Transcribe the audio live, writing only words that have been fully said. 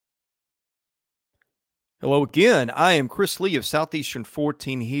Hello again. I am Chris Lee of Southeastern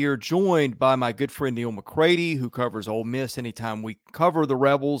 14 here, joined by my good friend Neil McCready, who covers Ole Miss anytime we cover the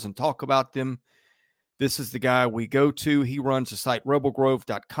Rebels and talk about them. This is the guy we go to. He runs the site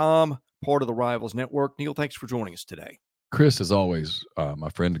rebelgrove.com, part of the Rivals Network. Neil, thanks for joining us today. Chris, as always, my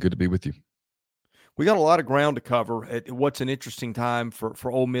friend, good to be with you. We got a lot of ground to cover at what's an interesting time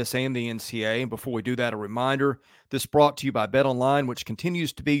for Ole Miss and the NCAA. And before we do that, a reminder, this brought to you by BetOnline, which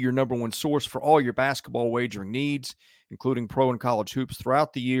continues to be your number one source for all your basketball wagering needs, including pro and college hoops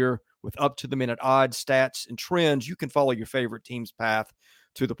throughout the year. With up-to-the-minute odds, stats, and trends, you can follow your favorite team's path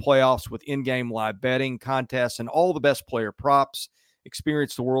to the playoffs with in-game live betting, contests, and all the best player props.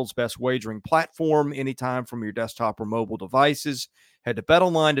 Experience the world's best wagering platform anytime from your desktop or mobile devices. Head to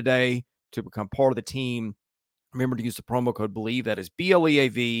BetOnline today to become part of the team. Remember to use the promo code BELIEVE, that is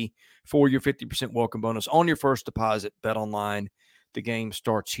BLEAV, for your 50% welcome bonus on your first deposit. Bet online. The game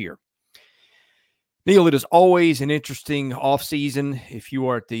starts here. Neil, it is always an interesting offseason if you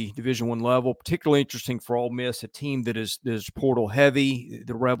are at the Division I level, particularly interesting for Ole Miss, a team that is portal heavy.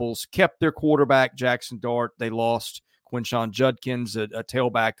 The Rebels kept their quarterback, Jackson Dart. They lost Quinshon Judkins, a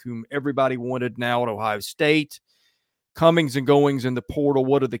tailback whom everybody wanted now at Ohio State. Comings and goings in the portal.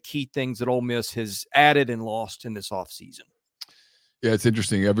 What are the key things that Ole Miss has added and lost in this offseason? Yeah, it's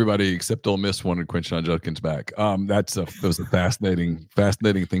interesting. Everybody except Ole Miss wanted Quinshon Judkins back. That was a fascinating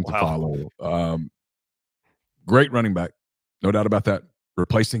thing to follow. Great running back, no doubt about that.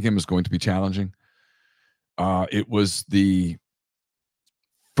 Replacing him is going to be challenging. It was the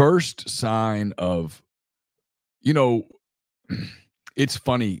first sign of, it's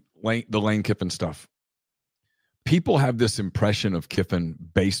funny, the Lane Kiffin stuff. People have this impression of Kiffin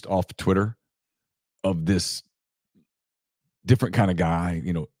based off Twitter of this different kind of guy,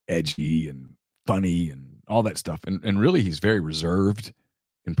 edgy and funny and all that stuff. And really, he's very reserved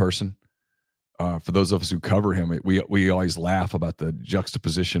in person. For those of us who cover him, we always laugh about the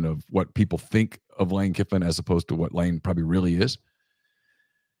juxtaposition of what people think of Lane Kiffin as opposed to what Lane probably really is.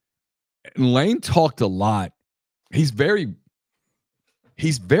 And Lane talked a lot. He's very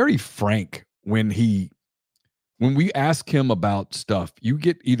frank when we ask him about stuff. You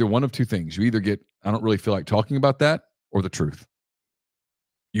get either one of two things. You either get, I don't really feel like talking about that, or the truth.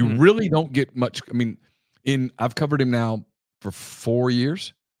 You really don't get much. I mean, I've covered him now for 4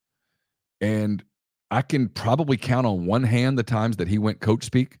 years, and I can probably count on one hand the times that he went coach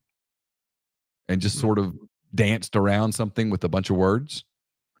speak and just sort of danced around something with a bunch of words.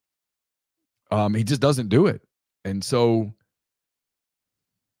 He just doesn't do it. And so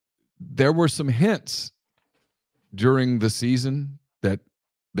there were some hints during the season that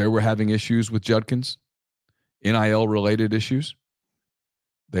they were having issues with Judkins, NIL-related issues.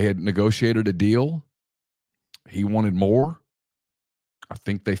 They had negotiated a deal. He wanted more. I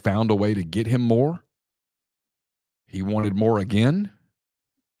think they found a way to get him more. He wanted more again.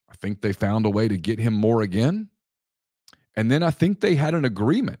 I think they found a way to get him more again. And then I think they had an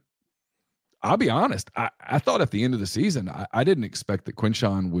agreement. I'll be honest. I thought at the end of the season, I didn't expect that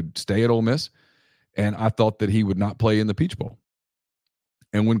Quinshon would stay at Ole Miss. And I thought that he would not play in the Peach Bowl.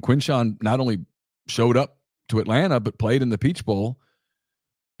 And when Quinshon not only showed up to Atlanta, but played in the Peach Bowl,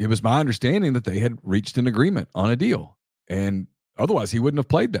 it was my understanding that they had reached an agreement on a deal. And otherwise, he wouldn't have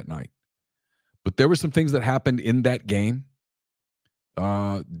played that night. But there were some things that happened in that game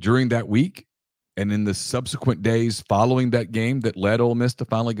during that week and in the subsequent days following that game that led Ole Miss to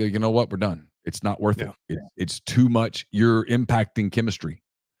finally go, you know what, we're done. It's not worth it. It's too much. You're impacting chemistry.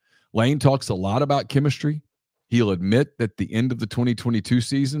 Lane talks a lot about chemistry. He'll admit that the end of the 2022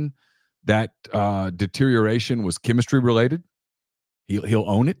 season, that deterioration was chemistry related. He'll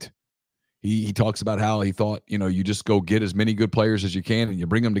own it. He talks about how he thought, you just go get as many good players as you can and you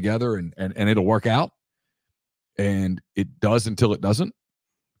bring them together and it'll work out. And it does until it doesn't.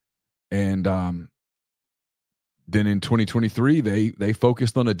 And then in 2023, they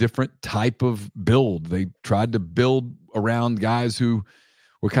focused on a different type of build. They tried to build around guys who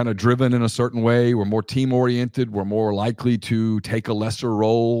were kind of driven in a certain way, were more team-oriented, were more likely to take a lesser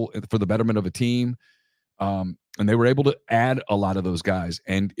role for the betterment of a team. And they were able to add a lot of those guys,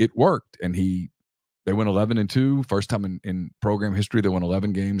 and it worked. And they went 11-2, first time in program history. They won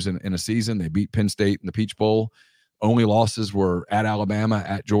 11 games in a season. They beat Penn State in the Peach Bowl. Only losses were at Alabama,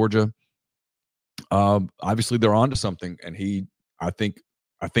 at Georgia. Obviously, they're on to something, and I think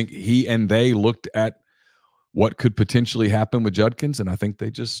he and they looked at what could potentially happen with Judkins, and I think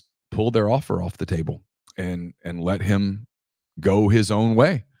they just pulled their offer off the table and let him go his own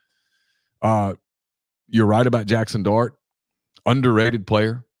way. You're right about Jackson Dart, underrated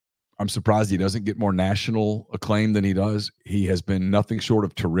player. I'm surprised he doesn't get more national acclaim than he does. He has been nothing short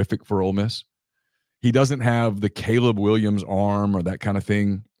of terrific for Ole Miss. He doesn't have the Caleb Williams arm or that kind of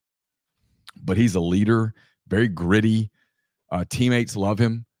thing, but he's a leader, very gritty. Teammates love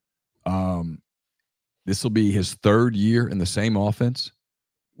him. This will be his third year in the same offense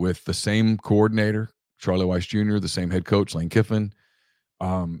with the same coordinator, Charlie Weiss Jr., the same head coach, Lane Kiffin.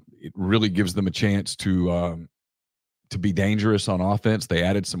 It really gives them a chance to be dangerous on offense. They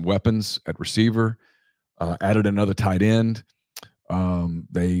added some weapons at receiver, added another tight end.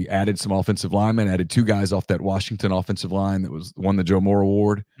 They added some offensive linemen, added 2 guys off that Washington offensive line that won the Joe Moore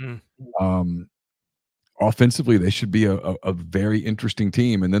Award. Offensively, they should be a very interesting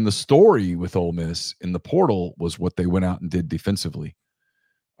team. And then the story with Ole Miss in the portal was what they went out and did defensively.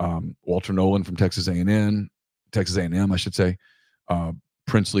 Walter Nolan from Texas A&M, I should say.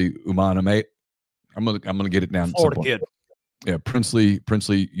 Princely Umaname. I'm gonna get it down. Florida kid. Yeah,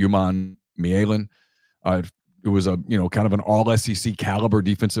 Princely Uman Mielen. It was a kind of an all SEC caliber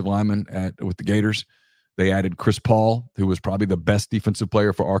defensive lineman with the Gators. They added Chris Paul, who was probably the best defensive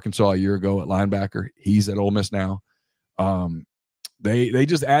player for Arkansas a year ago at linebacker. He's at Ole Miss now. They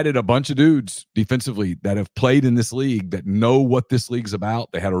just added a bunch of dudes defensively that have played in this league that know what this league's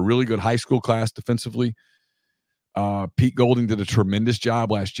about. They had a really good high school class defensively. Pete Golding did a tremendous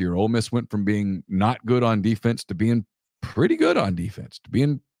job last year. Ole Miss went from being not good on defense to being pretty good on defense, to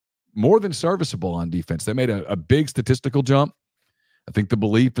being more than serviceable on defense. They made a big statistical jump. I think the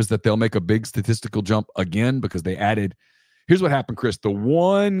belief is that they'll make a big statistical jump again because they added – here's what happened, Chris. The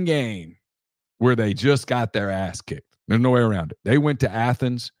one game where they just got their ass kicked. There's no way around it. They went to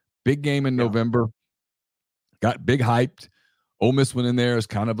Athens, big game in November, got big hyped. Ole Miss went in there as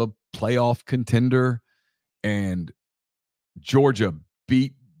kind of a playoff contender, and Georgia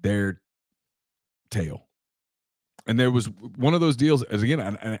beat their tail. And there was one of those deals, as again,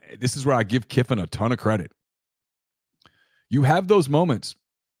 and this is where I give Kiffin a ton of credit. You have those moments,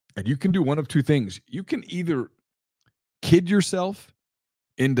 and you can do one of two things. You can either kid yourself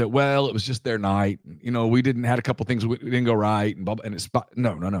into, well, it was just their night. We had a couple things we didn't go right, and it's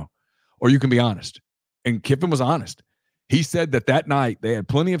no. Or you can be honest. And Kiffin was honest. He said that night they had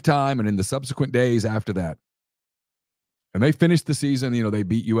plenty of time, and in the subsequent days after that, and they finished the season. They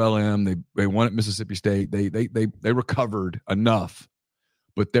beat ULM. They won at Mississippi State. They recovered enough,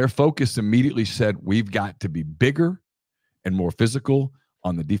 but their focus immediately said, we've got to be bigger and more physical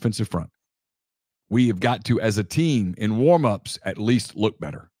on the defensive front. We have got to, as a team, in warmups, at least look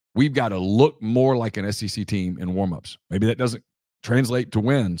better. We've got to look more like an SEC team in warmups. Maybe that doesn't translate to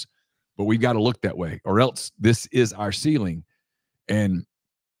wins, but we've got to look that way, or else this is our ceiling. And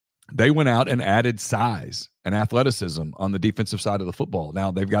they went out and added size and athleticism on the defensive side of the football. Now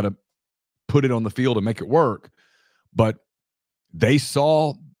they've got to put it on the field and make it work, but they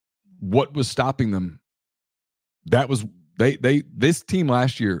saw what was stopping them. That was this team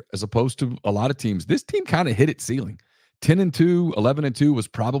last year, as opposed to a lot of teams, this team kind of hit its ceiling. 10-2, 11-2 was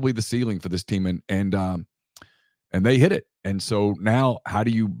probably the ceiling for this team, and they hit it. And so now, how do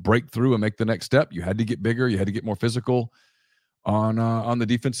you break through and make the next step? You had to get bigger. You had to get more physical on the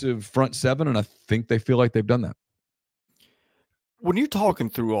defensive front seven, and I think they feel like they've done that. When you're talking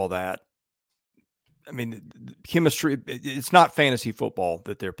through all that, I mean, chemistry, it's not fantasy football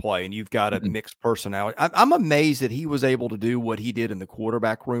that they're playing. You've got a mixed personality. I'm amazed that he was able to do what he did in the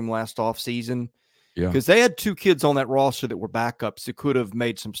quarterback room last offseason. Yeah. Because they had 2 kids on that roster that were backups that could have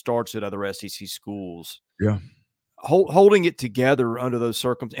made some starts at other SEC schools. Yeah. Holding it together under those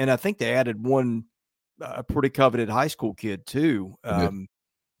circumstances. And I think they added one pretty coveted high school kid too.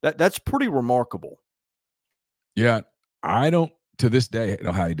 That's pretty remarkable. Yeah. I don't, to this day,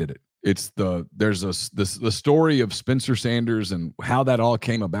 know how he did it. It's the story of Spencer Sanders and how that all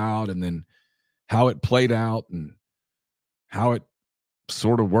came about, and then how it played out and how it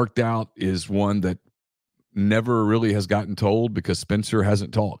sort of worked out is one that never really has gotten told because Spencer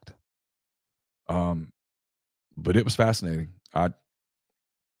hasn't talked. But it was fascinating. I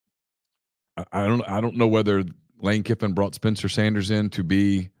don't know whether Lane Kiffin brought Spencer Sanders in to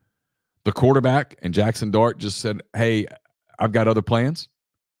be the quarterback and Jackson Dart just said, "Hey, I've got other plans."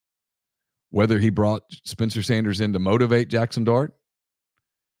 Whether he brought Spencer Sanders in to motivate Jackson Dart,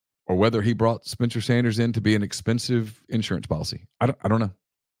 or whether he brought Spencer Sanders in to be an expensive insurance policy. I don't know.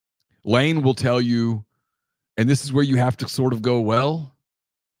 Lane will tell you, and this is where you have to sort of go, well,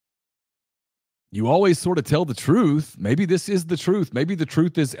 you always sort of tell the truth. Maybe this is the truth. Maybe the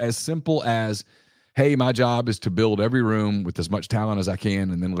truth is as simple as, hey, my job is to build every room with as much talent as I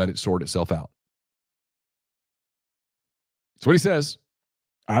can and then let it sort itself out. That's what he says.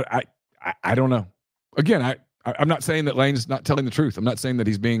 I don't know. Again, I'm not saying that Lane's not telling the truth. I'm not saying that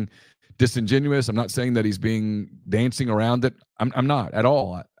he's being disingenuous. I'm not saying that he's being dancing around it. I'm not at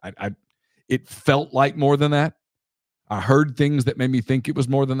all. it felt like more than that. I heard things that made me think it was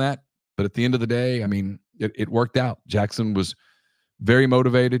more than that. But at the end of the day, I mean, it worked out. Jackson was very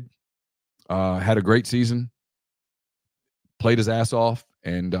motivated, had a great season, played his ass off,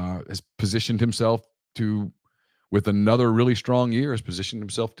 and has positioned himself to, with another really strong year, has positioned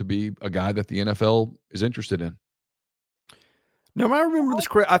himself to be a guy that the NFL is interested in. No, I remember this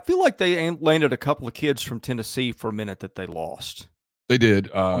correct. I feel like they landed a couple of kids from Tennessee for a minute that they lost. They did.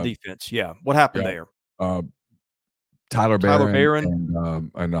 On defense, yeah. What happened there? Tyler Barron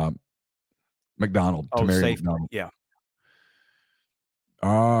and McDonald. Tamario safe. McDonald. Yeah.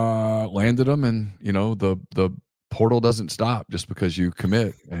 Landed them, and the portal doesn't stop just because you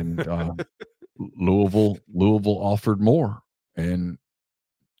commit. And Louisville offered more, and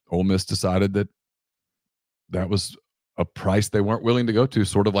Ole Miss decided that was a price they weren't willing to go to,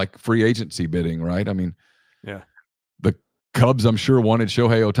 sort of like free agency bidding, right? I mean, yeah. The Cubs, I'm sure, wanted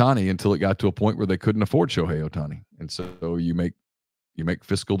Shohei Ohtani until it got to a point where they couldn't afford Shohei Ohtani, and so you make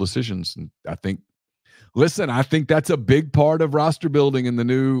fiscal decisions. And I think that's a big part of roster building in the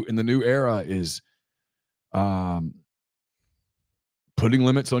new era is putting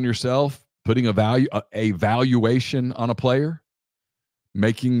limits on yourself, putting a valuation on a player,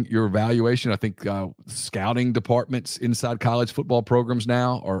 making your evaluation. I think scouting departments inside college football programs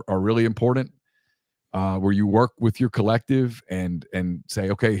now are really important, where you work with your collective and say,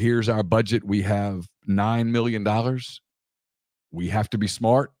 okay, here's our budget. We have $9 million. We have to be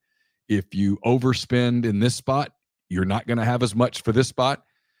smart. If you overspend in this spot, you're not going to have as much for this spot,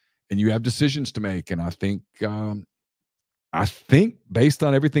 and you have decisions to make. And I think based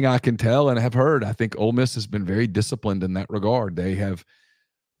on everything I can tell and have heard, I think Ole Miss has been very disciplined in that regard. They have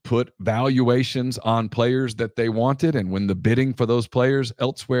put valuations on players that they wanted, and when the bidding for those players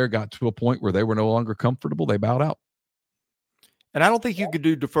elsewhere got to a point where they were no longer comfortable, they bowed out. And I don't think you could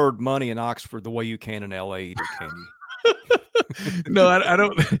do deferred money in Oxford the way you can in LA either, can you? No,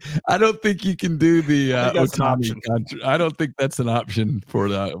 I don't think you can do the Ohtani. I don't think that's an option for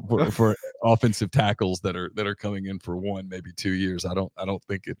offensive tackles that are coming in for 1, maybe 2 years. I don't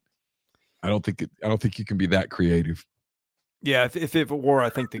think you can be that creative. Yeah, if it were, I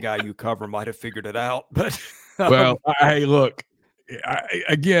think the guy you cover might have figured it out. But well, hey, look,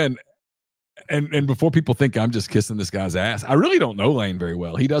 again, and before people think I'm just kissing this guy's ass, I really don't know Lane very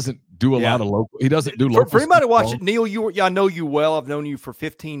well. He doesn't do a lot of local. He doesn't do local. For anybody watching, Neil, I know you well. I've known you for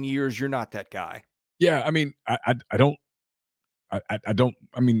 15 years. You're not that guy. Yeah, I mean, I don't.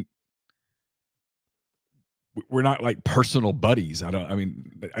 I mean, we're not like personal buddies.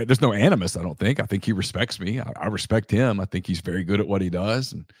 There's no animus. I don't think. I think he respects me. I respect him. I think he's very good at what he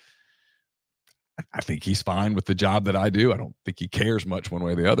does, and I think he's fine with the job that I do. I don't think he cares much one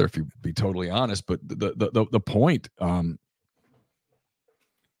way or the other, if you be totally honest. But the point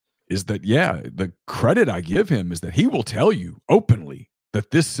is that, yeah, the credit I give him is that he will tell you openly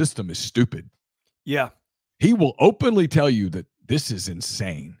that this system is stupid. Yeah. He will openly tell you that this is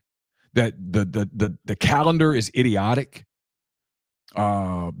insane, that the calendar is idiotic,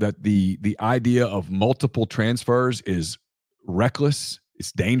 that the idea of multiple transfers is reckless,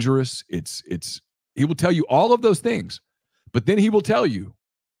 it's dangerous, he will tell you all of those things. But then he will tell you,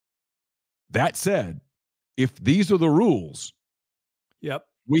 that said, if these are the rules, yep,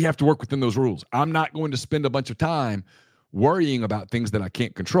 we have to work within those rules. I'm not going to spend a bunch of time worrying about things that I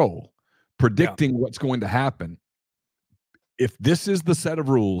can't control, predicting what's going to happen. If this is the set of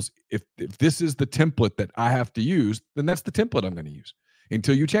rules, if this is the template that I have to use, then that's the template I'm going to use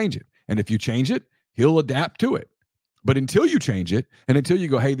until you change it. And if you change it, he'll adapt to it. But until you change it, and until you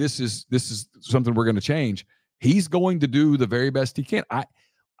go, hey, this is something we're going to change, he's going to do the very best he can.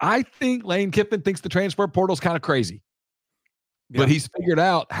 I think Lane Kiffin thinks the transfer portal is kind of crazy, but he's figured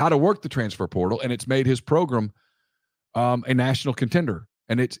out how to work the transfer portal, and it's made his program a national contender.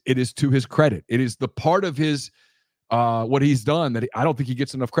 And it is to his credit. It is the part of his what he's done that I don't think he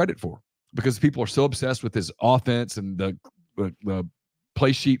gets enough credit for, because people are so obsessed with his offense and the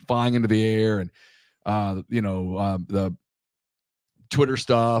play sheet flying into the air, and the Twitter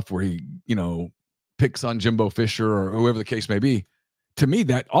stuff where he, picks on Jimbo Fisher or whoever the case may be. To me,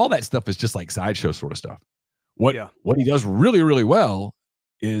 that all that stuff is just like sideshow sort of stuff. What he does really, really well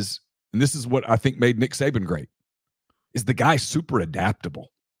is, and this is what I think made Nick Saban great, is the guy's super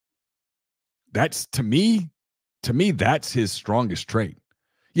adaptable. That's to me, that's his strongest trait.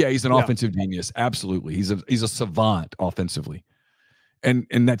 Yeah, he's an offensive genius. Absolutely. He's a savant offensively. And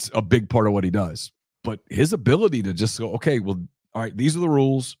that's a big part of what he does. But his ability to just go, okay, well, all right, these are the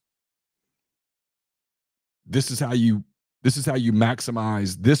rules. This is how you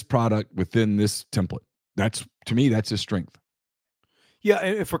maximize this product within this template. To me, that's his strength. Yeah,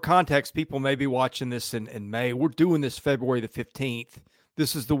 and for context, people may be watching this in May. We're doing this February the 15th.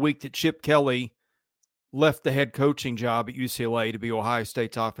 This is the week that Chip Kelly left the head coaching job at UCLA to be Ohio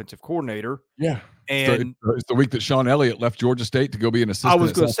State's offensive coordinator. Yeah. And it's the week that Sean Elliott left Georgia State to go be an I assistant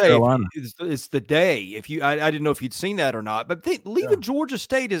was at going to South say, Carolina. it's the day. If you, I didn't know if you'd seen that or not, but leaving Georgia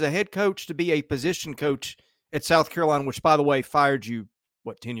State as a head coach to be a position coach at South Carolina, which, by the way, fired you,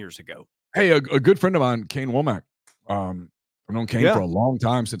 10 years ago? Hey, a good friend of mine, Kane Womack. I've known Kane for a long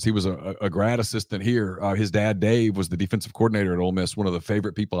time, since he was a grad assistant here. His dad, Dave, was the defensive coordinator at Ole Miss, one of the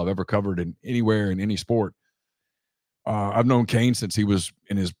favorite people I've ever covered in anywhere in any sport. I've known Kane since he was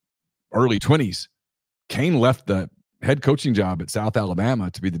in his early 20s. Kane left the head coaching job at South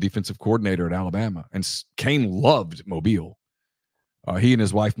Alabama to be the defensive coordinator at Alabama, and Kane loved Mobile. He and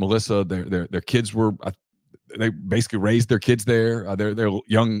his wife Melissa, their kids were, they basically raised their kids there. They're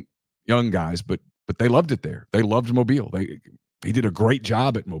young guys, but they loved it there. They loved Mobile. He did a great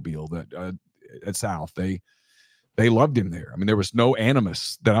job at Mobile, at South. They loved him there. I mean, there was no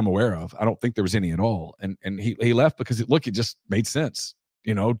animus that I'm aware of. I don't think there was any at all. And he left because it just made sense,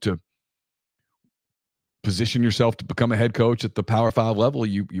 to position yourself to become a head coach at the Power 5 level.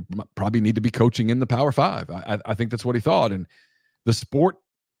 You probably need to be coaching in the Power 5. I think that's what he thought. And the sport,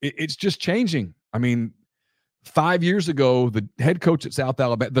 it's just changing. I mean, 5 years ago, the head coach at South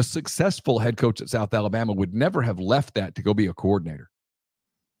Alabama, the successful head coach at South Alabama, would never have left that to go be a coordinator.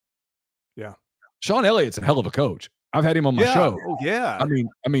 Yeah. Sean Elliott's a hell of a coach. I've had him on my show. Oh, yeah.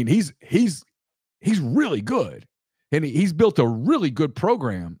 I mean, he's really good, and he's built a really good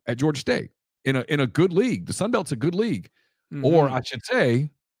program at Georgia State in a good league. The Sun Belt's a good league, or I should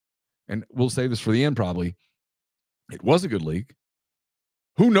say, and we'll say this for the end probably, it was a good league.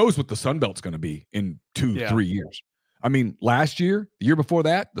 Who knows what the Sun Belt's going to be in 2-3 years? I mean, last year, the year before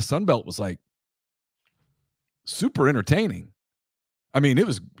that, the Sun Belt was like super entertaining. I mean,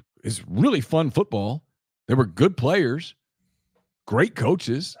 it's really fun football. There were good players, great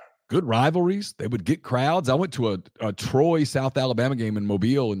coaches, good rivalries. They would get crowds. I went to a Troy, South Alabama game in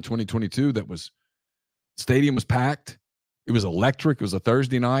Mobile in 2022 stadium was packed. It was electric. It was a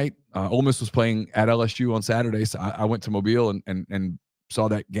Thursday night. Ole Miss was playing at LSU on Saturday, so I went to Mobile and saw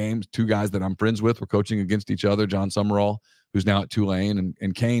that game. Two guys that I'm friends with were coaching against each other, John Summerall, who's now at Tulane,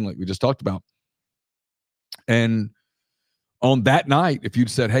 and Kane, like we just talked about. And on that night, if you'd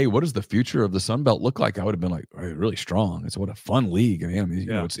said, hey, what does the future of the Sun Belt look like? I would have been like, really strong. What a fun league. I mean,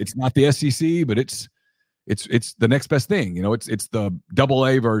 it's not the SEC, but it's the next best thing. It's the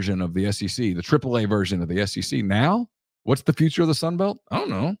AA version of the SEC, the AAA version of the SEC. Now, what's the future of the Sun Belt? I don't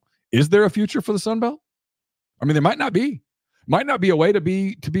know. Is there a future for the Sun Belt? I mean, there might not be. Might not be a way to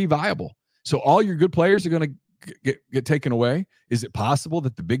be viable. So all your good players are going to get taken away. Is it possible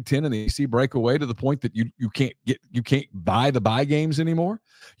that the Big Ten and the ACC break away to the point that you can't buy the buy games anymore?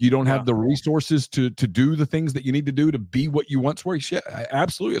 You don't have the resources to do the things that you need to do to be what you once were. Shit,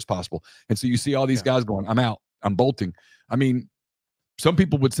 absolutely, it's possible. And so you see all these guys going, I'm out, I'm bolting. I mean, some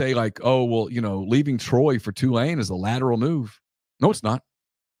people would say like, oh, well, leaving Troy for Tulane is a lateral move. No, it's not.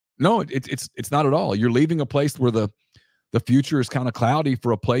 No, it's not at all. You're leaving a place where the future is kind of cloudy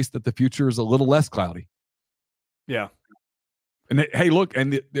for a place that the future is a little less cloudy. Yeah. And hey, look,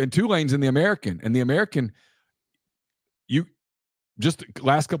 and Tulane's in the American, and the American, you just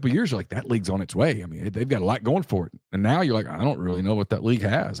last couple of years, you're like, that league's on its way. I mean, they've got a lot going for it. And now you're like, I don't really know what that league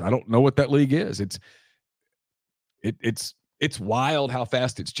has. I don't know what that league is. It's wild how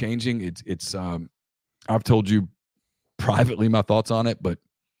fast it's changing. I've told you privately my thoughts on it, but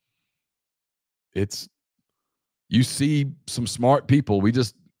you see some smart people. We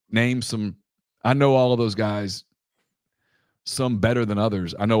just named some. I know all of those guys, some better than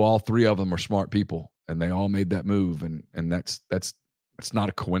others. I know all three of them are smart people, and they all made that move, and that's not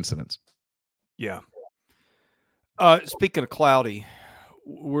a coincidence. Yeah. Speaking of cloudy,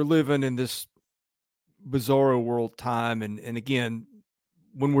 we're living in this bizarro world time, and again,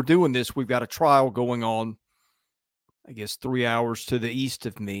 when we're doing this, we've got a trial going on, I guess 3 hours to the east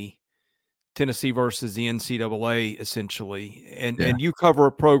of me. Tennessee versus the NCAA, essentially. And you cover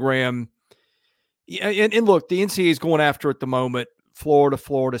a program. And look, the NCAA is going after at the moment,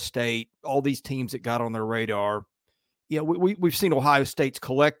 Florida State, all these teams that got on their radar. We've seen Ohio State's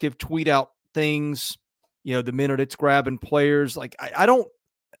collective tweet out things, the minute it's grabbing players. Like, I don't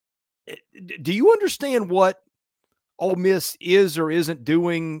 – do you understand what Ole Miss is or isn't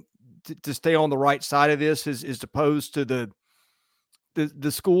doing to stay on the right side of this as opposed to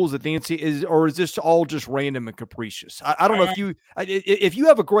the schools at the NCAA is, or is this all just random and capricious? I don't know if you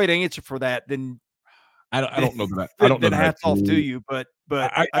have a great answer for that, then I don't know that. I don't know. Hats off to you, but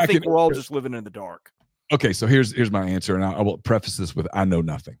I think we're all just living in the dark. Okay, so here's my answer, and I will preface this with I know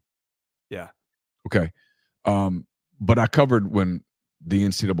nothing. Yeah. Okay. But I covered when the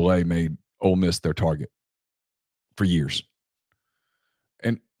NCAA made Ole Miss their target for years.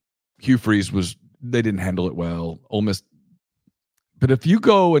 And Hugh Freeze they didn't handle it well. Ole Miss. But if you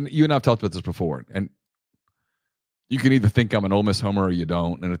go, and you and I've talked about this before, and you can either think I'm an Ole Miss homer or you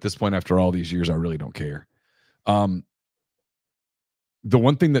don't. And at this point, after all these years, I really don't care. The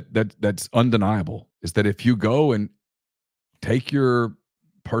one thing that's undeniable is that if you go and take your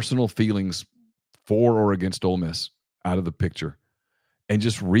personal feelings for or against Ole Miss out of the picture and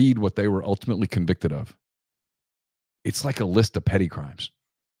just read what they were ultimately convicted of, it's like a list of petty crimes.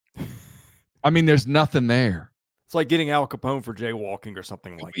 I mean, there's nothing there. It's like getting Al Capone for jaywalking or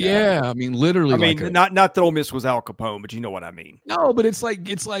something like that. Yeah, I mean, literally. I mean, not that Ole Miss was Al Capone, but you know what I mean. No, but it's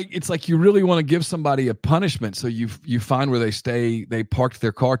like you really want to give somebody a punishment, so you find where they parked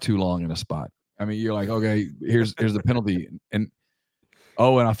their car too long in a spot. I mean, you're like, okay, here's the penalty, and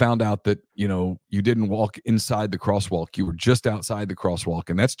I found out that you didn't walk inside the crosswalk, you were just outside the crosswalk,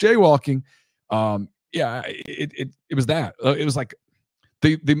 and that's jaywalking. Yeah, it was that. It was like.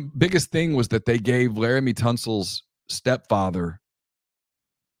 The biggest thing was that they gave Laramie Tunsil's stepfather,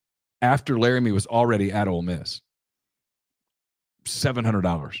 after Laramie was already at Ole Miss,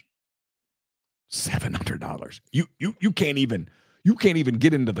 $700. $700. You can't even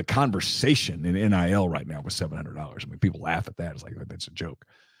get into the conversation in NIL right now with $700. I mean, people laugh at that. It's like that's a joke.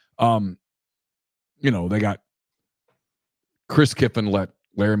 They got Chris Kiffin let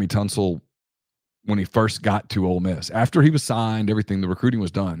Laramie Tunsil. When he first got to Ole Miss, after he was signed, everything, the recruiting was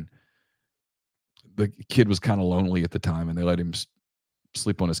done. The kid was kind of lonely at the time, and they let him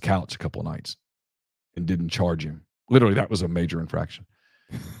sleep on his couch a couple of nights and didn't charge him. Literally, that was a major infraction.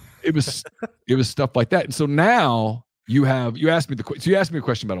 It was stuff like that. And so now you asked me a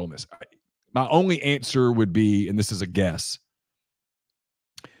question about Ole Miss. My only answer would be, and this is a guess,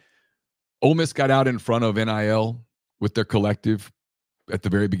 Ole Miss got out in front of NIL with their collective at the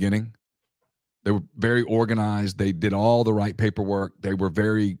very beginning. They were very organized. They did all the right paperwork. They were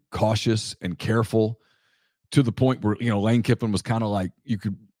very cautious and careful to the point where, Lane Kiffin was kind of like,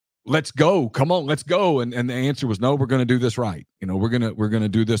 let's go. Come on, let's go. And the answer was, no, we're going to do this right. We're going to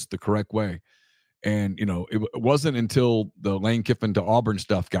do this the correct way. And, it wasn't until the Lane Kiffin to Auburn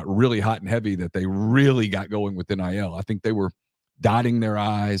stuff got really hot and heavy that they really got going with NIL. I think they were dotting their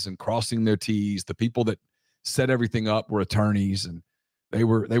I's and crossing their T's. The people that set everything up were attorneys, and they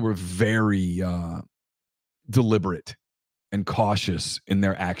were very deliberate and cautious in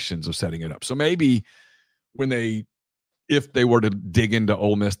their actions of setting it up. So maybe if they were to dig into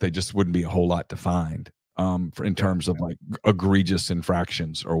Ole Miss, they just wouldn't be a whole lot to find in terms of like egregious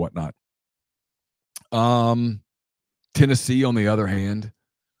infractions or whatnot. Tennessee, on the other hand,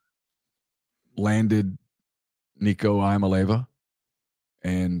 landed Nico Iamaleava,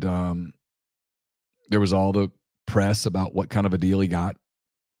 and there was all the press about what kind of a deal he got.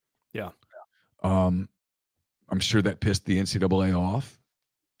 Yeah. I'm sure that pissed the NCAA off.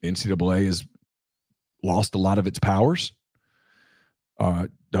 The NCAA has lost a lot of its powers.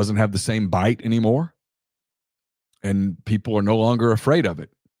 Doesn't have the same bite anymore. And people are no longer afraid of it.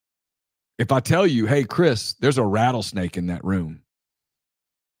 If I tell you, hey, Chris, there's a rattlesnake in that room.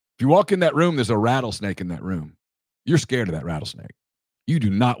 If you walk in that room, there's a rattlesnake in that room. You're scared of that rattlesnake. You do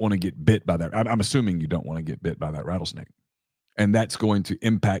not want to get bit by that. I'm assuming you don't want to get bit by that rattlesnake. And that's going to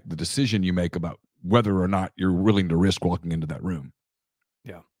impact the decision you make about whether or not you're willing to risk walking into that room.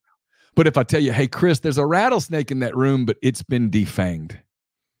 Yeah. But if I tell you, hey, Chris, there's a rattlesnake in that room, but it's been defanged.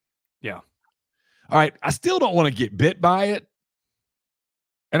 Yeah. All right. I still don't want to get bit by it.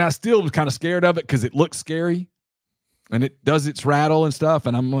 And I still was kind of scared of it because it looks scary and it does its rattle and stuff.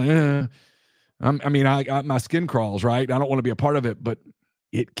 And I'm like, my skin crawls, right? I don't want to be a part of it, but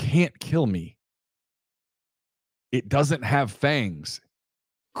it can't kill me. It doesn't have fangs.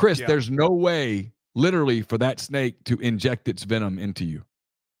 Chris, There's no way literally for that snake to inject its venom into you.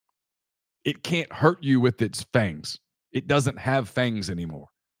 It can't hurt you with its fangs. It doesn't have fangs anymore.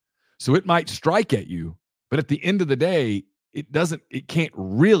 So it might strike at you, but at the end of the day, it can't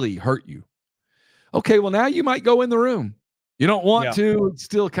really hurt you. Okay, well, now you might go in the room. You don't want to. It's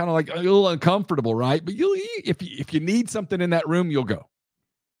still kind of like a little uncomfortable, right? But if you need something in that room, you'll go.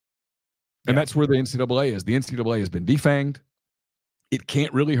 And that's where the NCAA is. The NCAA has been defanged. It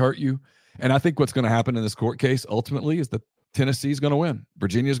can't really hurt you. And I think what's going to happen in this court case ultimately is that Tennessee is going to win.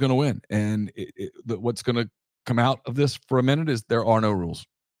 Virginia is going to win. And what's going to come out of this for a minute is there are no rules.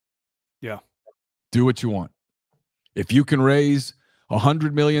 Yeah. Do what you want. If you can raise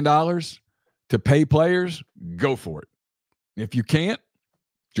 $100 million to pay players, go for it. If you can't,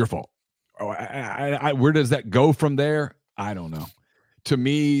 it's your fault. Where does that go from there? I don't know. To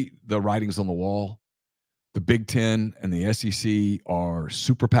me, the writing's on the wall. The Big Ten and the SEC are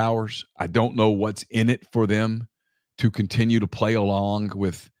superpowers. I don't know what's in it for them to continue to play along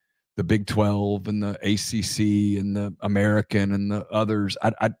with the Big 12 and the ACC and the American and the others.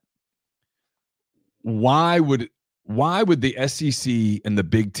 Why would the SEC and the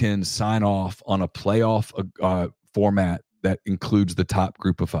Big Ten sign off on a playoff format that includes the top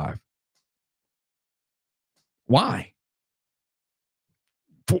group of 5? Why?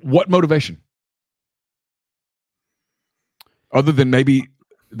 For what motivation? Other than maybe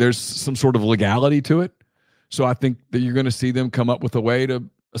there's some sort of legality to it. So I think that you're going to see them come up with a way to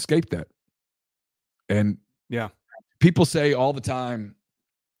escape that. And yeah, people say all the time,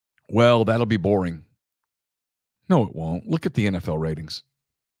 well, that'll be boring. No, it won't. Look at the NFL ratings.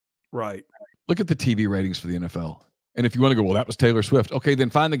 Right. Look at the TV ratings for the NFL. And if you want to go, well, that was Taylor Swift. Okay, then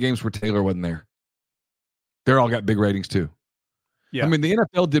find the games where Taylor wasn't there. They're all got big ratings too. Yeah. I mean, the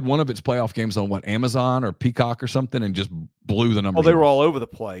NFL did one of its playoff games on Amazon or Peacock or something and just blew the numbers. Oh, they were all over the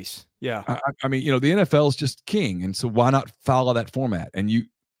place. Yeah. I mean, the NFL is just king. And so why not follow that format? And you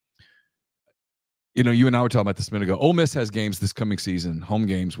and I were talking about this a minute ago. Ole Miss has games this coming season, home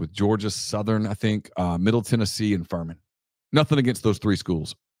games with Georgia Southern, I think, Middle Tennessee, and Furman. Nothing against those 3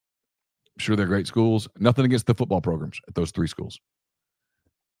 schools. I'm sure they're great schools. Nothing against the football programs at those 3 schools.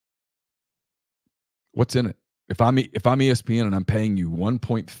 What's in it? If I'm ESPN and I'm paying you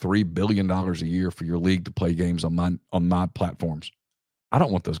 $1.3 billion a year for your league to play games on my platforms, I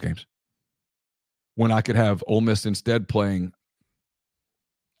don't want those games. When I could have Ole Miss instead playing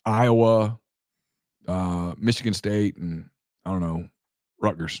Iowa, Michigan State, and I don't know,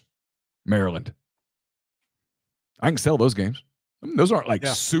 Rutgers, Maryland. I can sell those games. I mean, those aren't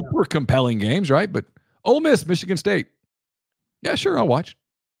super compelling games, right? But Ole Miss, Michigan State. Yeah, sure, I'll watch.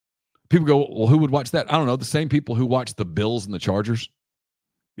 People go, well, who would watch that? I don't know. The same people who watch the Bills and the Chargers.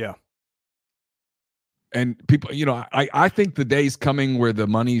 Yeah. And people, I think the day's coming where the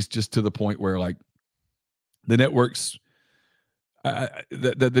money's just to the point where the networks,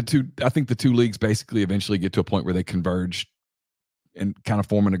 the two, I think the 2 leagues basically eventually get to a point where they converge and kind of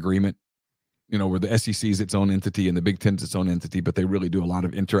form an agreement, where the SEC is its own entity and the Big Ten's its own entity, but they really do a lot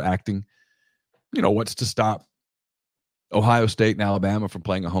of interacting. What's to stop Ohio State and Alabama from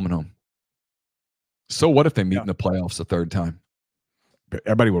playing a home and home? So what if they meet in the playoffs a 3rd time?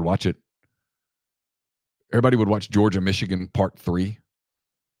 Everybody would watch it. Everybody would watch Georgia, Michigan, Part 3.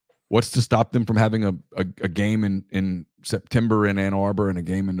 What's to stop them from having a game in September in Ann Arbor and a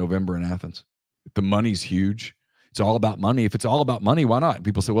game in November in Athens? The money's huge. It's all about money. If it's all about money, why not?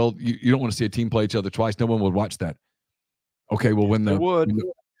 People say, well, you don't want to see a team play each other twice. No one would watch that. Okay, well, when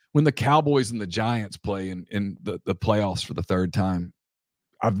the Cowboys and the Giants play in the playoffs for the 3rd time,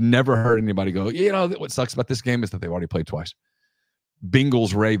 I've never heard anybody go, what sucks about this game is that they've already played twice.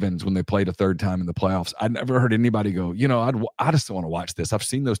 Bengals, Ravens, when they played a 3rd time in the playoffs, I never heard anybody go, I just don't want to watch this. I've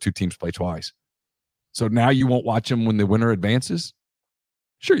seen those 2 teams play twice. So now you won't watch them when the winner advances?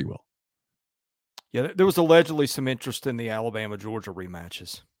 Sure you will. Yeah, there was allegedly some interest in the Alabama-Georgia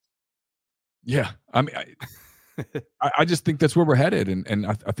rematches. Yeah, I mean, I just think that's where we're headed, and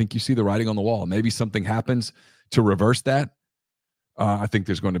I think you see the writing on the wall. Maybe something happens to reverse that. I think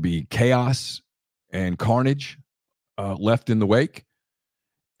there's going to be chaos and carnage left in the wake.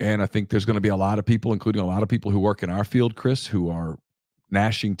 And I think there's going to be a lot of people, including a lot of people who work in our field, Chris, who are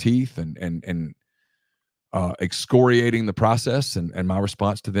gnashing teeth and excoriating the process. And my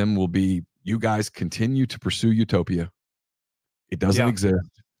response to them will be, you guys continue to pursue utopia. It doesn't exist.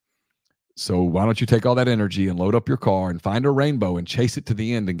 So why don't you take all that energy and load up your car and find a rainbow and chase it to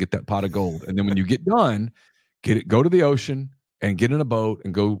the end and get that pot of gold. And then when you get done, go to the ocean and get in a boat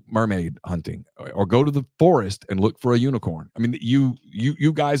and go mermaid hunting, or go to the forest and look for a unicorn. I mean,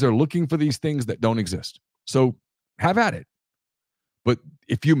 you guys are looking for these things that don't exist. So have at it. But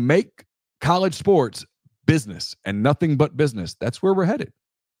if you make college sports business and nothing but business, that's where we're headed.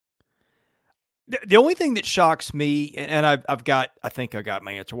 The only thing that shocks me, and I think I got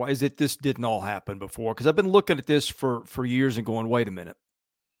my answer, why is that this didn't all happen before? Because I've been looking at this for years and going, wait a minute.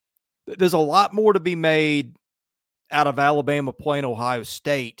 There's a lot more to be made out of Alabama playing Ohio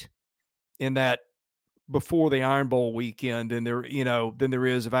State in that before the Iron Bowl weekend than there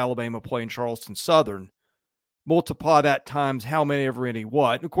is of Alabama playing Charleston Southern. Multiply that times how many ever any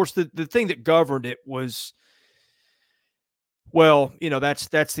what. And of course, the thing that governed it was, well,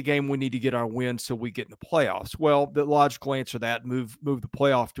 that's the game we need to get our win so we get in the playoffs. Well, the logical answer to that, move the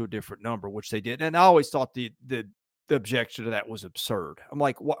playoff to a different number, which they did. And I always thought the objection to that was absurd. I'm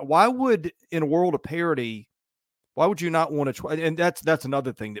like, why would, in a world of parity, Why would you not want to try? And that's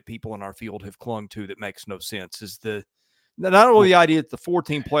another thing that people in our field have clung to that makes no sense is not only the idea that the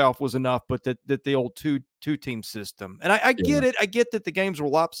 4-team playoff was enough, but that the old two-team system. And I get it. I get that the games were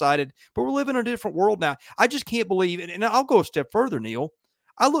lopsided, but we're living in a different world now. I just can't believe it. And I'll go a step further, Neil.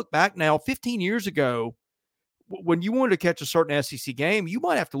 I look back now, 15 years ago, when you wanted to catch a certain SEC game, you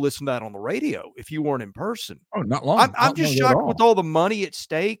might have to listen to that on the radio if you weren't in person. Oh, not long. I'm just shocked with all the money at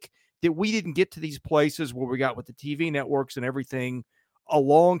stake that we didn't get to these places where we got with the TV networks and everything a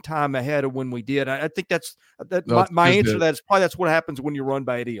long time ahead of when we did. I think my answer to that is probably that's what happens when you run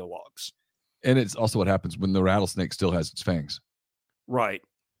by ideologues. And it's also what happens when the rattlesnake still has its fangs. Right.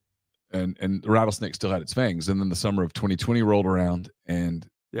 And the rattlesnake still had its fangs. And then the summer of 2020 rolled around and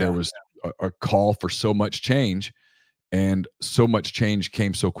there was a call for so much change, and so much change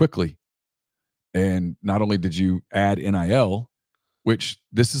came so quickly. And not only did you add NIL, which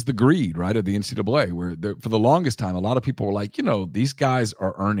this is the greed, right, of the NCAA, where for the longest time, a lot of people were like, these guys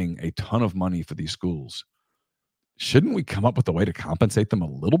are earning a ton of money for these schools. Shouldn't we come up with a way to compensate them a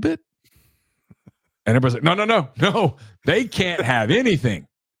little bit? And everybody's like, no, they can't have anything.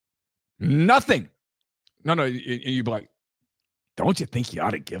 Nothing. No. You'd be like, don't you think you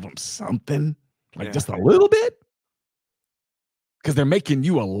ought to give them something? Just a little bit? Because they're making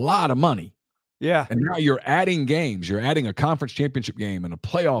you a lot of money. Yeah. And now you're adding games. You're adding a conference championship game and a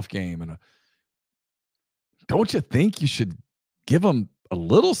playoff game. Don't you think you should give them a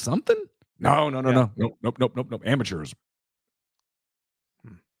little something? No. Nope. Amateurs.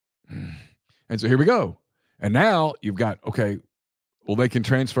 And so here we go. And now you've got, they can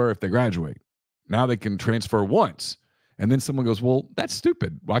transfer if they graduate. Now they can transfer once. And then someone goes, well, that's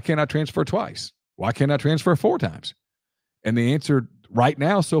stupid. Why can't I transfer twice? Why can't I transfer 4 times? And the answer right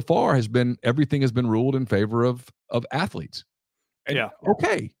now so far has been everything has been ruled in favor of athletes. And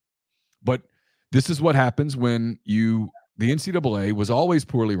okay. But this is what happens when the NCAA was always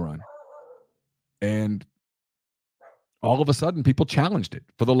poorly run. And all of a sudden people challenged it.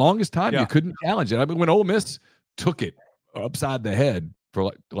 For the longest time, you couldn't challenge it. I mean, when Ole Miss took it upside the head,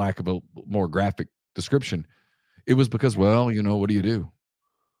 for lack of a more graphic description, it was because, what do you do?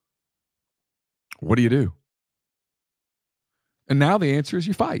 What do you do? And now the answer is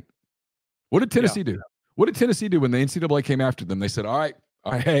you fight. What did Tennessee do? What did Tennessee do when the NCAA came after them? They said, all right,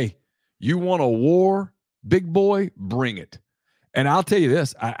 hey, you want a war, big boy? Bring it. And I'll tell you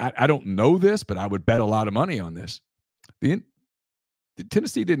this, I don't know this, but I would bet a lot of money on this. The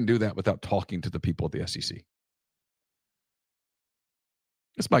Tennessee didn't do that without talking to the people at the SEC.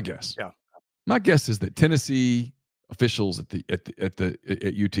 That's my guess. Yeah. My guess is that Tennessee officials at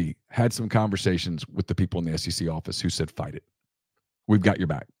UT had some conversations with the people in the SEC office who said, fight it. We've got your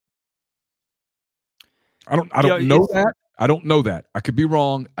back. I don't know that. I don't know that. I could be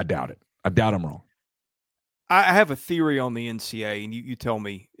wrong. I doubt it. I doubt I'm wrong. I have a theory on the NCAA, and you tell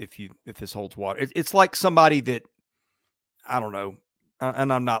me if this holds water. It's like somebody that, I don't know,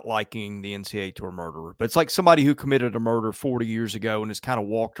 and I'm not liking the NCAA to a murderer, but it's like somebody who committed a murder 40 years ago and has kind of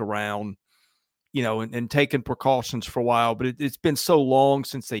walked around, and taken precautions for a while, but it's been so long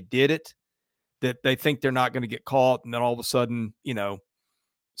since they did it that they think they're not going to get caught. And then all of a sudden,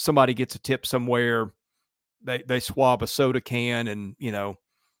 somebody gets a tip somewhere, they swab a soda can and,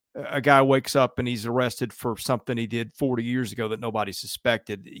 a guy wakes up and he's arrested for something he did 40 years ago that nobody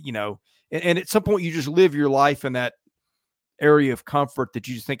suspected, and at some point you just live your life in that area of comfort that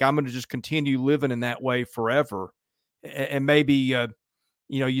you just think I'm going to just continue living in that way forever. And maybe,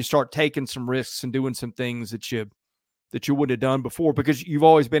 you start taking some risks and doing some things that you wouldn't have done before because you've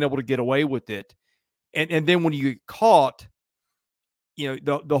always been able to get away with it. And then when you get caught,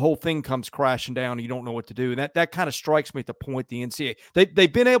 the whole thing comes crashing down and you don't know what to do. And that kind of strikes me at the point the NCAA,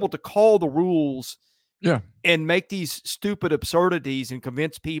 they've been able to call the rules and make these stupid absurdities and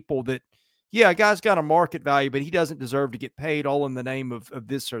convince people that, a guy's got a market value, but he doesn't deserve to get paid all in the name of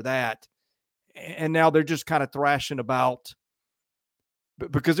this or that. And now they're just kind of thrashing about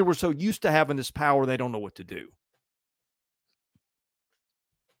because they were so used to having this power, they don't know what to do.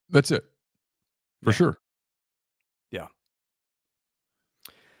 That's it. For sure. Yeah.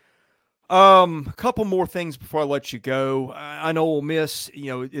 A couple more things before I let you go. I know Ole Miss,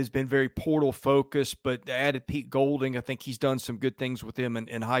 has been very portal focused, but added Pete Golding. I think he's done some good things with him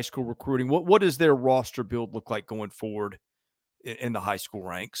in high school recruiting. What does their roster build look like going forward in the high school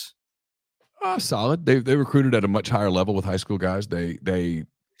ranks? Solid. They recruited at a much higher level with high school guys. They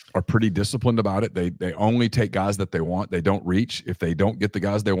are pretty disciplined about it. They only take guys that they want. They don't reach. If they don't get the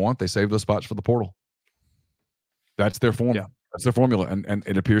guys they want, they save those spots for the portal. That's their formula. Yeah. That's their formula, and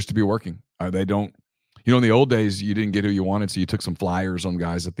it appears to be working. They don't, in the old days, you didn't get who you wanted, so you took some flyers on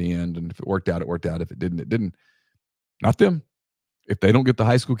guys at the end, and if it worked out, it worked out. If it didn't, it didn't. Not them. If they don't get the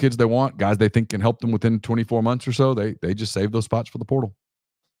high school kids they want, guys they think can help them within 24 months or so, they just save those spots for the portal.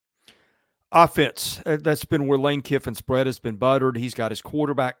 Offense, that's been where Lane Kiffin's bread has been buttered. He's got his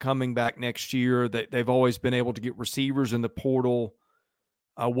quarterback coming back next year. They've always been able to get receivers in the portal.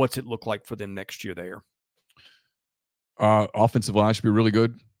 What's it look like for them next year there? Offensive line should be really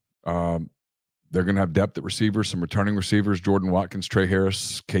good. They're going to have depth at receivers, some returning receivers, Jordan Watkins, Trey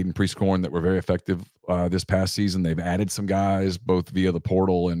Harris, Caden Prieskorn, that were very effective this past season. They've added some guys both via the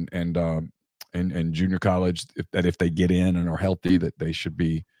portal and junior college if they get in and are healthy, that they should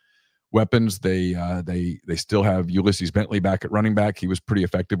be weapons. They still have Ulysses Bentley back at running back. He was pretty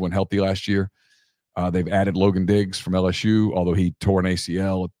effective when healthy last year. They've added Logan Diggs from LSU, although he tore an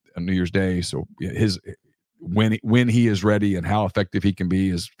ACL on New Year's Day. So his when he is ready and how effective he can be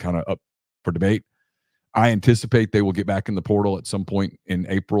is kind of up for debate. I anticipate they will get back in the portal at some point in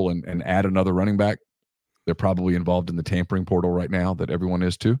April and add another running back. They're probably involved in the tampering portal right now, that everyone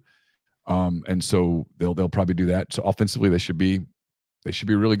is too. And so they'll probably do that. So offensively, they should be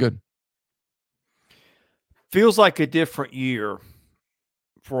really good. Feels like a different year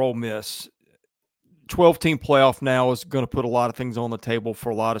for Ole Miss. 12-team playoff now is going to put a lot of things on the table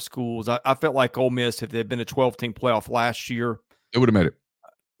for a lot of schools. I felt like Ole Miss, if they'd been a 12-team playoff last year, they would have made it.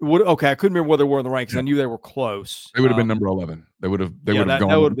 Okay, I couldn't remember where they were in the rankings. I knew they were close. They would have been number 11. They would have gone.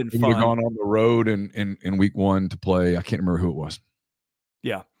 That would have been fun. They would have gone on the road in week 1 to play. I can't remember who it was.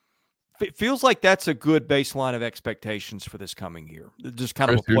 Yeah, it feels like that's a good baseline of expectations for this coming year. Just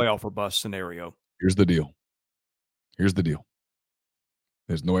kind of a playoff or bust scenario. Here's the deal.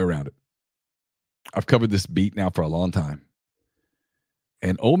 There's no way around it. I've covered this beat now for a long time.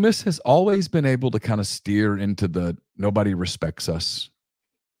 And Ole Miss has always been able to kind of steer into the nobody respects us.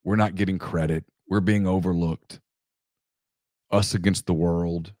 We're not getting credit. We're being overlooked. Us against the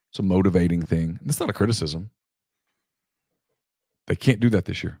world. It's a motivating thing. That's not a criticism. They can't do that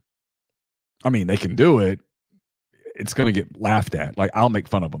this year. I mean, they can do it. It's going to get laughed at. Like, I'll make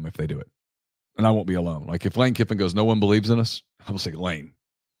fun of them if they do it. And I won't be alone. Like, if Lane Kiffin goes, no one believes in us, I will say, Lane.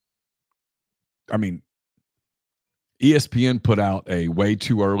 I mean, ESPN put out a way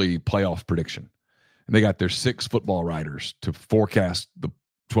too early playoff prediction. And they got their 6 football writers to forecast the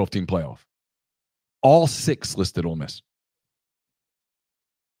 12-team playoff. All 6 listed Ole Miss.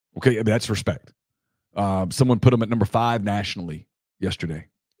 Okay, that's respect. Someone put them at number 5 nationally yesterday,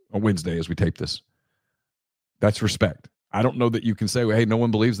 on Wednesday as we tape this. That's respect. I don't know that you can say, well, hey, no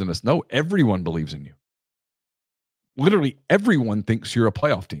one believes in us. No, everyone believes in you. Literally everyone thinks you're a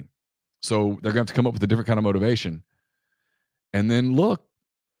playoff team. So they're going to have to come up with a different kind of motivation. And then look,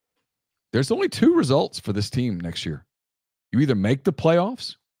 there's only 2 results for this team next year. You either make the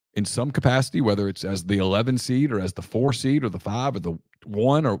playoffs in some capacity, whether it's as the 11 seed or as the 4 seed or the 5 or the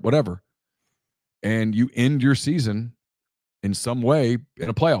 1 or whatever, and you end your season in some way in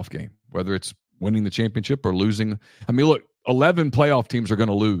a playoff game, whether it's winning the championship or losing. I mean, look, 11 playoff teams are going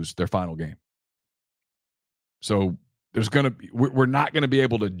to lose their final game. So there's going to be, we're not going to be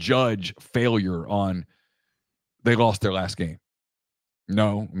able to judge failure on they lost their last game.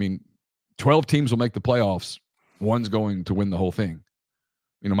 No, I mean, 12 teams will make the playoffs. One's going to win the whole thing.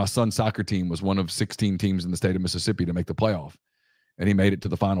 You know, my son's soccer team was one of 16 teams in the state of Mississippi to make the playoff. And he made it to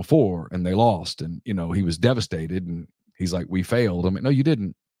the Final Four, and they lost. And, you know, he was devastated. And he's like, we failed. I'm like, no, you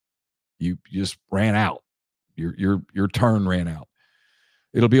didn't. You just ran out. Your turn ran out.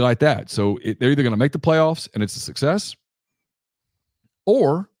 It'll be like that. So they're either going to make the playoffs, and it's a success,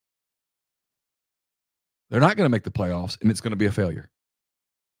 or they're not going to make the playoffs, and it's going to be a failure.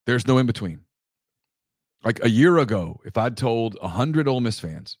 There's no in between. Like a year ago, if I'd told 100 Ole Miss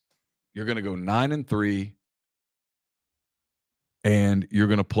fans, you're going to go 9-3, and you're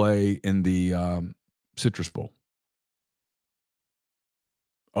going to play in the Citrus Bowl,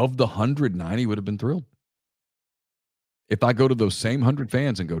 of the 190 would have been thrilled. If I go to those same 100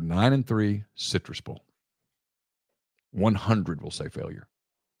 fans and go 9-3 Citrus Bowl, 100 will say failure.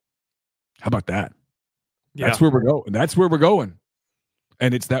 How about that? Yeah. That's where we're going. That's where we're going.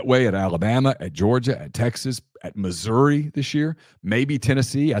 And it's that way at Alabama, at Georgia, at Texas, at Missouri this year, maybe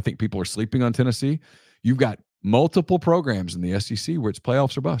Tennessee. I think people are sleeping on Tennessee. You've got multiple programs in the SEC where it's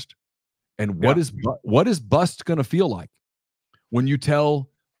playoffs or bust. And what is bust going to feel like when you tell,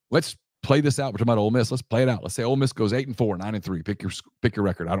 let's play this out. We're talking about Ole Miss. Let's play it out. Let's say Ole Miss goes 8-4, 9-3. Pick your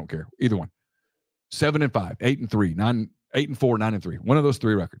record. I don't care. Either one. 7-5, 8-3, 8-4, 9-3. One of those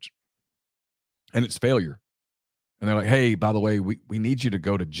 3 records. And it's failure. And they're like, hey, by the way, we need you to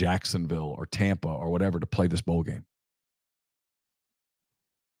go to Jacksonville or Tampa or whatever to play this bowl game.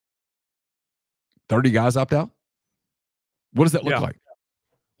 30 guys opt out? What does that look like?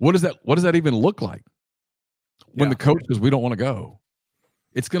 What does that even look like? when the coach says we don't want to go.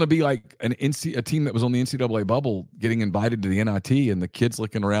 It's going to be like a team that was on the NCAA bubble getting invited to the NIT, and the kids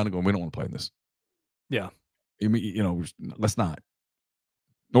looking around and going, "We don't want to play in this." Yeah, let's not.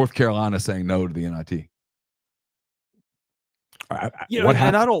 North Carolina saying no to the NIT. what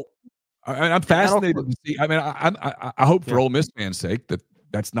happened? I'm fascinated to see. I mean, I hope for Ole Miss fans' sake that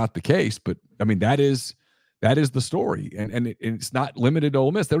that's not the case, but I mean that is the story, and it's not limited to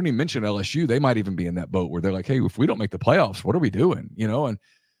Ole Miss. They don't even mention LSU. They might even be in that boat where they're like, "Hey, if we don't make the playoffs, what are we doing?" And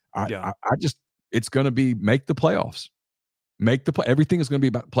I just it's going to be make the playoffs, everything is going to be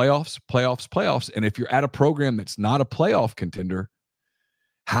about playoffs, and if you're at a program that's not a playoff contender,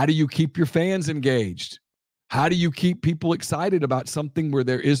 how do you keep your fans engaged? How do you keep people excited about something where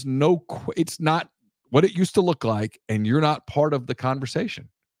there is it's not what it used to look like, and you're not part of the conversation?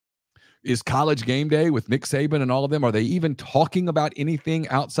 Is College Game Day with Nick Saban and all of them, are they even talking about anything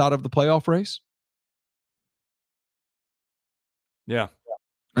outside of the playoff race? Yeah.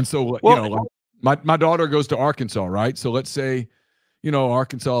 And so, my daughter goes to Arkansas, right? So let's say,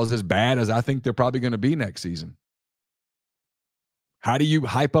 Arkansas is as bad as I think they're probably going to be next season. How do you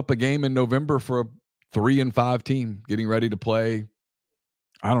hype up a game in November for a 3-5 team getting ready to play?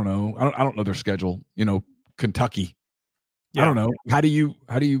 I don't know. I don't know their schedule. Kentucky. Yeah. I don't know. How do you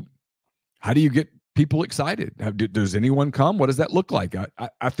get people excited? Does anyone come? What does that look like?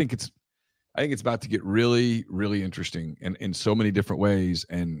 I think it's about to get really, really interesting in so many different ways.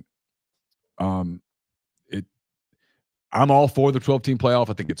 And I'm all for the 12-team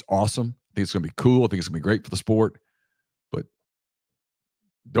playoff. I think it's awesome. I think it's going to be cool. I think it's going to be great for the sport. But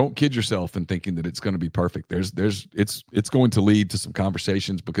don't kid yourself in thinking that it's going to be perfect. It's going to lead to some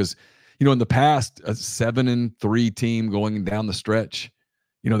conversations because, in the past, a 7-3 team going down the stretch,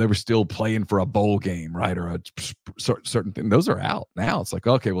 they were still playing for a bowl game, right? Or a certain thing. Those are out now. It's like,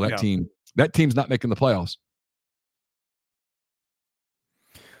 okay, well, that team's not making the playoffs.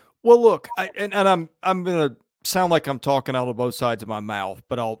 Well, look, I'm going to sound like I'm talking out of both sides of my mouth,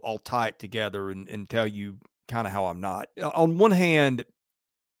 but I'll tie it together and tell you kind of how I'm not. On one hand,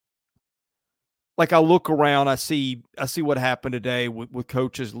 like I look around, I see what happened today with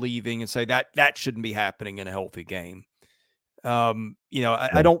coaches leaving and say that shouldn't be happening in a healthy game. I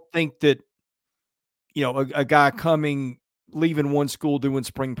don't think that, a guy leaving one school, doing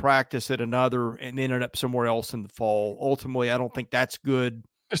spring practice at another and ended up somewhere else in the fall. Ultimately, I don't think that's good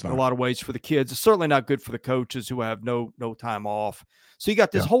in a lot of ways for the kids. It's certainly not good for the coaches who have no time off. So you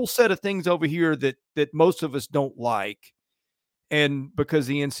got this whole set of things over here that most of us don't like. And because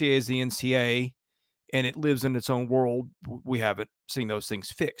the NCAA is the NCAA and it lives in its own world, we haven't seen those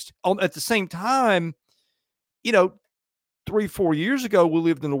things fixed. At the same time, 3-4 years ago, we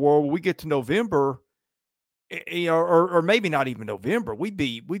lived in a world where we get to November, or maybe not even November. We'd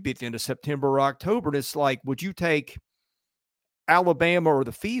be at the end of September or October, and it's like, would you take Alabama or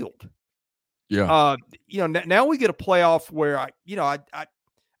the field? Yeah. Now we get a playoff where I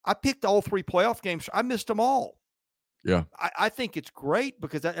picked all 3 playoff games. I missed them all. Yeah. I think it's great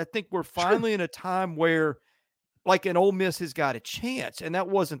because I think we're finally in a time where like an Ole Miss has got a chance, and that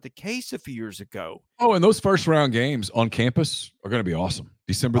wasn't the case a few years ago. Oh, and those first round games on campus are going to be awesome.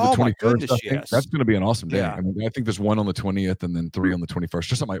 December the 21st, yes. That's going to be an awesome day. Yeah. I mean, I think there's one on the 20th and then 3 on the 21st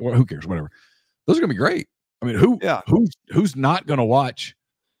or something like. Well, who cares? Whatever. Those are going to be great. I mean, who's not going to watch?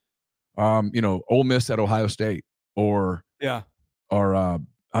 Ole Miss at Ohio State or I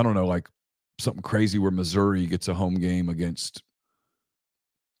don't know, like something crazy where Missouri gets a home game against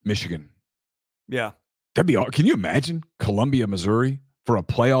Michigan. Yeah. Can you imagine Columbia, Missouri for a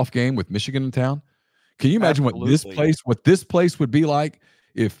playoff game with Michigan in town? Can you imagine what this place would be like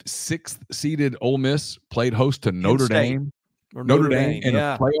if 6th seeded Ole Miss played host to Notre Dame in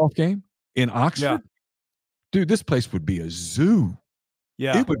a playoff game in Oxford? Yeah. Dude, this place would be a zoo.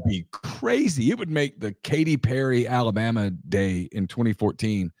 Yeah. It would be crazy. It would make the Katy Perry, Alabama day in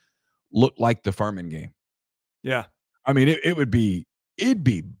 2014 look like the Furman game. Yeah. I mean, it'd be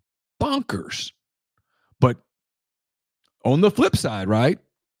bonkers. But on the flip side, right?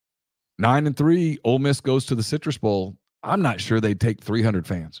 9-3, Ole Miss goes to the Citrus Bowl. I'm not sure they'd take 300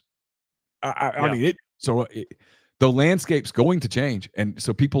 fans. I mean, the landscape's going to change. And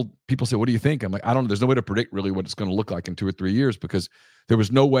so people say, what do you think? I'm like, I don't know. There's no way to predict really what it's going to look like in 2 or 3 years because there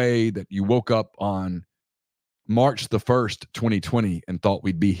was no way that you woke up on March the 1st, 2020 and thought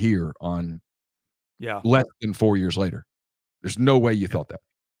we'd be here on less than 4 years later. There's no way you thought that.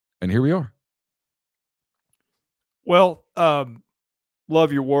 And here we are. Well,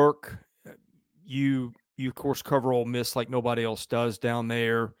 love your work. You of course cover Ole Miss like nobody else does down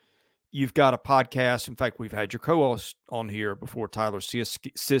there. You've got a podcast. In fact, we've had your co-host on here before, Tyler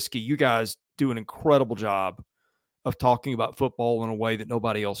Siski. You guys do an incredible job of talking about football in a way that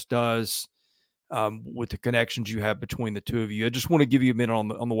nobody else does. With the connections you have between the two of you, I just want to give you a minute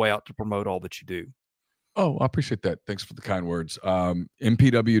on the way out to promote all that you do. Oh, I appreciate that. Thanks for the kind words.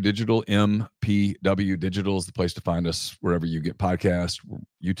 MPW Digital, MPW Digital is the place to find us wherever you get podcasts,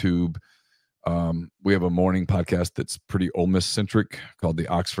 YouTube. We have a morning podcast that's pretty Ole Miss centric called the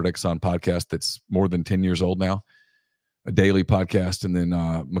Oxford Exxon podcast. That's more than 10 years old now. A daily podcast. And then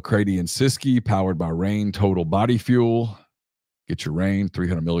McCready and Siskey, powered by Rain Total Body Fuel. Get your Rain,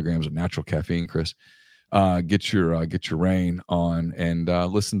 300 milligrams of natural caffeine, Chris. Get your Rain on and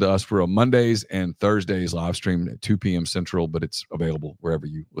listen to us. We're on Mondays and Thursdays live stream at 2 p.m. Central, but it's available wherever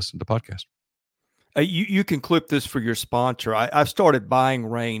you listen to podcasts. You can clip this for your sponsor. I've started buying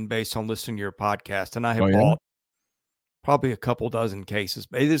Rain based on listening to your podcast, and I have bought probably a couple dozen cases.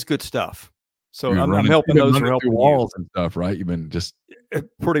 But it is good stuff. So I'm helping those who are helping walls and stuff, right? You've been just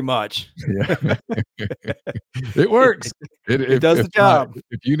pretty much. Yeah. It works. It does the job.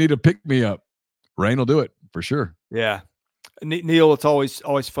 If you need a pick me up, Rain will do it for sure. Yeah. Neil, it's always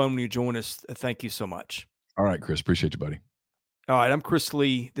fun when you join us. Thank you so much. All right, Chris. Appreciate you, buddy. All right. I'm Chris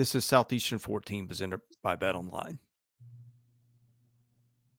Lee. This is Southeastern 14 presented by BetOnline.